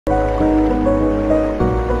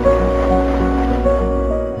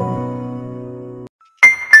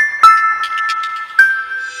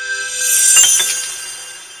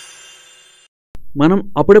మనం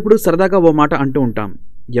అప్పుడప్పుడు సరదాగా ఓ మాట అంటూ ఉంటాం.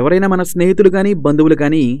 ఎవరైనా మన స్నేహితులు గానీ, బంధువులు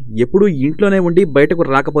గానీ ఎప్పుడూ ఇంట్లోనే ఉండి బయటకు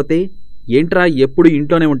రాకపోతే, "ఏంట్రా ఎప్పుడు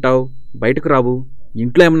ఇంట్లోనే ఉంటావు? బయటకు రావు.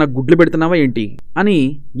 ఇంట్లో ఏమన్నా గుడ్లు పెడుతున్నావా ఏంటి?" అని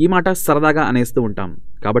ఈ మాట సరదాగా అనేస్తూ ఉంటాం.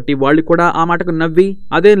 కాబట్టి వాళ్ళు కూడా ఆ మాటకు నవ్వి,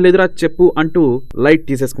 "అదేం లేదురా చెప్పు" అంటూ లైట్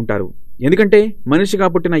తీసేసుకుంటారు. ఎందుకంటే మనిషిగా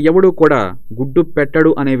పుట్టిన ఎవడూ కూడా గుడ్డు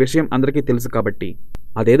పెట్టడు అనే విషయం అందరికీ తెలుసు కాబట్టి.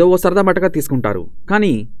 అదేదో ఓ సరదా మాటగా తీసుకుంటారు.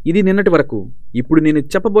 కానీ ఇది నిన్నటి వరకు. ఇప్పుడు నేను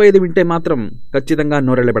చెప్పబోయేది వింటే మాత్రం ఖచ్చితంగా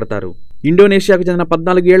నోరెళ్లబెడతారు. ఇండోనేషియాకు చెందిన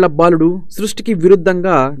 14 ఏళ్ల బాలుడు సృష్టికి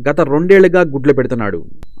విరుద్ధంగా గత 2 ఏళ్లుగా గుడ్లు పెడుతున్నాడు.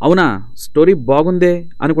 అవునా, స్టోరీ బాగుందే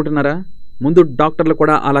అనుకుంటున్నారా? ముందు డాక్టర్లు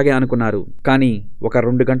కూడా అలాగే అనుకున్నారు. కానీ ఒక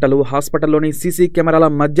 2 గంటలు హాస్పిటల్లోని సీసీ కెమెరాల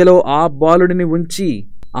మధ్యలో ఆ బాలుడిని ఉంచి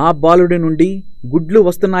ఆ బాలుడి నుండి గుడ్లు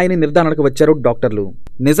వస్తున్నాయని నిర్ధారణకు వచ్చారు డాక్టర్లు.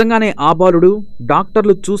 నిజంగానే ఆ బాలుడు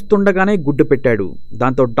డాక్టర్లు చూస్తుండగానే గుడ్డు పెట్టాడు.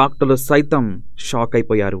 దాంతో డాక్టర్లు సైతం షాక్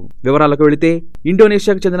అయిపోయారు. వివరాలకు వెళితే,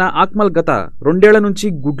 ఇండోనేషియాకు చెందిన అక్మల్ గత 2 ఏళ్ల నుంచి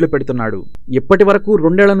గుడ్లు పెడుతున్నాడు. ఇప్పటి వరకు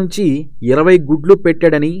 2 ఏళ్ల నుంచి 20 గుడ్లు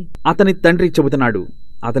పెట్టాడని అతని తండ్రి చెబుతున్నాడు.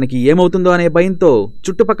 అతనికి ఏమవుతుందో అనే భయంతో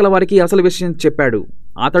చుట్టుపక్కల వారికి అసలు విషయం చెప్పాడు.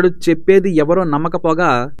 అతడు చెప్పేది ఎవరో నమ్మకపోగా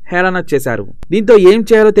హేళన చేశారు. దీంతో ఏం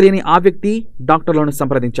చేయాలో తెలియని ఆ వ్యక్తి డాక్టర్లను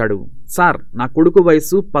సంప్రదించాడు. "సార్, నా కొడుకు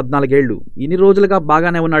వయసు 14 ఏళ్లు. ఇన్ని రోజులుగా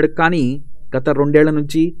బాగానే ఉన్నాడు. కానీ గత 2 ఏళ్ల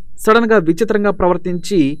నుంచి సడన్ గా విచిత్రంగా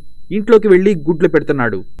ప్రవర్తించి ఇంట్లోకి వెళ్లి గుడ్లు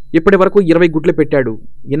పెడుతున్నాడు. ఇప్పటి వరకు 20 గుడ్లు పెట్టాడు.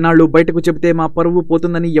 ఇన్నాళ్లు బయటకు చెబితే మా పరువు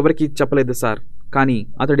పోతుందని ఎవరికీ చెప్పలేదు సార్. కానీ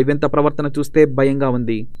అతడి వింత ప్రవర్తన చూస్తే భయంగా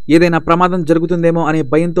ఉంది. ఏదైనా ప్రమాదం జరుగుతుందేమో అనే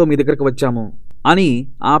భయంతో మీ దగ్గరకు వచ్చాము" అని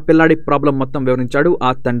ఆ పిల్లాడి ప్రాబ్లం మొత్తం వివరించాడు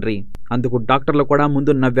ఆ తండ్రి. అందుకు డాక్టర్లు కూడా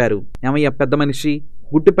ముందు నవ్వారు. "ఏమయ్యా పెద్ద మనిషి,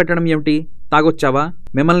 గుడ్డు పెట్టడం ఏమిటి? తాగొచ్చావా?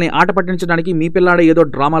 మిమ్మల్ని ఆట పట్టించడానికి మీ పిల్లాడు ఏదో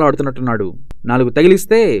డ్రామాలు ఆడుతున్నట్టున్నాడు. 4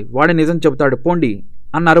 తగిలిస్తే వాడే నిజం చెబుతాడు పోండి"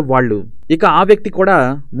 అన్నారు వాళ్ళు. ఇక ఆ వ్యక్తి కూడా,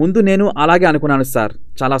 "ముందు నేను అలాగే అనుకున్నాను సార్.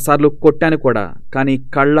 చాలాసార్లు కొట్టాను కూడా. కానీ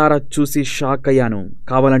కళ్ళారా చూసి షాక్ అయ్యాను.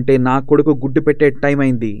 కావాలంటే నా కొడుకు గుడ్డు పెట్టే టైం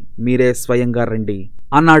అయింది. మీరే స్వయంగా రండి"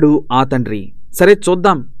 అన్నాడు ఆ తండ్రి. సరే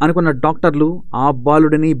చూద్దాం అనుకున్న డాక్టర్లు ఆ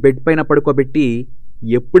బాలుడిని బెడ్ పైన పడుకోబెట్టి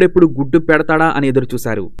ఎప్పుడెప్పుడు గుడ్డు పెడతాడా అని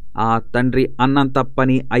ఎదురుచూశారు. ఆ తండ్రి అన్నంత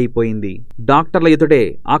పని అయిపోయింది. డాక్టర్ల ఎదుటే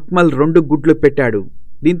అక్మల్ 2 గుడ్లు పెట్టాడు.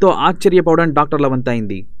 దీంతో ఆశ్చర్యపోవడం డాక్టర్ల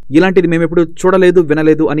వంతైంది. ఇలాంటిది మేమెప్పుడు చూడలేదు,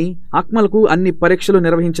 వినలేదు అని అక్మల్కు అన్ని పరీక్షలు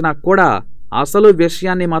నిర్వహించినా కూడా అసలు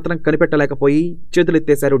విషయాన్ని మాత్రం కనిపెట్టలేకపోయి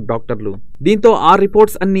చేతులెత్తేశారు డాక్టర్లు. దీంతో ఆ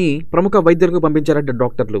రిపోర్ట్స్ అన్ని ప్రముఖ వైద్యులకు పంపించారట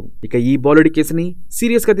డాక్టర్లు. ఇక ఈ బాలుడి కేసుని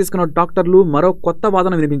సీరియస్ గా తీసుకున్న డాక్టర్లు మరో కొత్త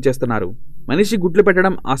వాదన వినిపించేస్తున్నారు. మనిషి గుడ్లు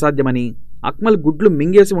పెట్టడం అసాధ్యమని, అక్మల్ గుడ్లు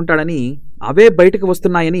మింగేసి ఉంటాడని, అవే బయటకు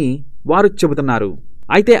వస్తున్నాయని వారు చెబుతున్నారు.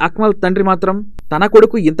 అయితే అక్మల్ తండ్రి మాత్రం తన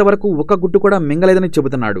కొడుకు ఇంతవరకు 1 గుడ్డు కూడా మింగలేదని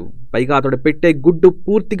చెబుతున్నాడు. పైగా అతడు పెట్టే గుడ్డు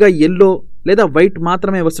పూర్తిగా ఎల్లో లేదా వైట్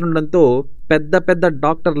మాత్రమే వస్తుండడంతో పెద్ద పెద్ద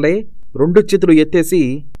డాక్టర్లే 2 చేతులు ఎత్తేసి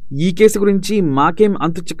ఈ కేసు గురించి మాకేం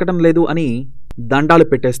అంతు చిక్కడం లేదు అని దండాలు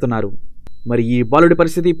పెట్టేస్తున్నారు. మరి ఈ బాలుడి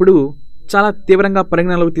పరిస్థితి ఇప్పుడు చాలా తీవ్రంగా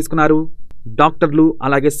పరిగణనలోకి తీసుకున్నారు డాక్టర్లు,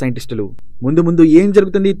 అలాగే సైంటిస్టులు. ముందు ముందు ఏం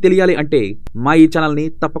జరుగుతుంది తెలియాలి అంటే మా ఈ ఛానల్ని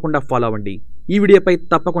తప్పకుండా ఫాలో అవ్వండి. ఈ వీడియోపై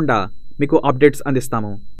తప్పకుండా మీకు అప్డేట్స్ అందిస్తాము.